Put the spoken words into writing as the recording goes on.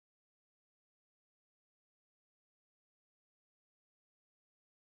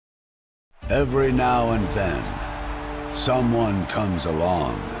Every now and then, someone comes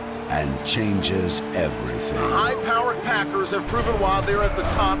along and changes everything. The high-powered Packers have proven why they're at the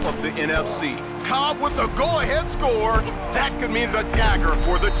top of the NFC. Cobb with a go-ahead score. That could mean the dagger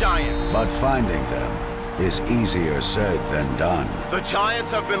for the Giants. But finding them is easier said than done. The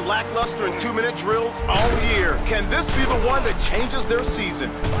Giants have been lackluster in 2-minute drills all year. Can this be the one that changes their season?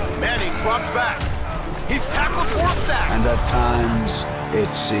 Manning drops back. He's tackled for a sack. And at times,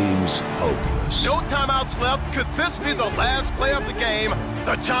 it seems hopeless. No timeouts left. Could this be the last play of the game?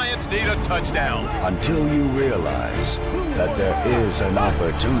 The Giants need a touchdown. Until you realize that there is an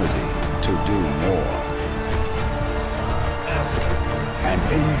opportunity to do more. And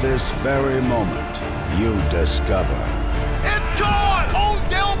in this very moment, you discover it's caught!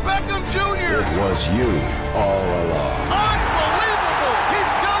 Odell Beckham Jr. It was you all along. Unbelievable!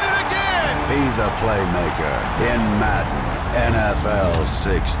 He's done it again! Be the playmaker in Madden NFL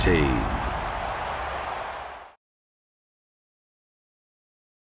 16.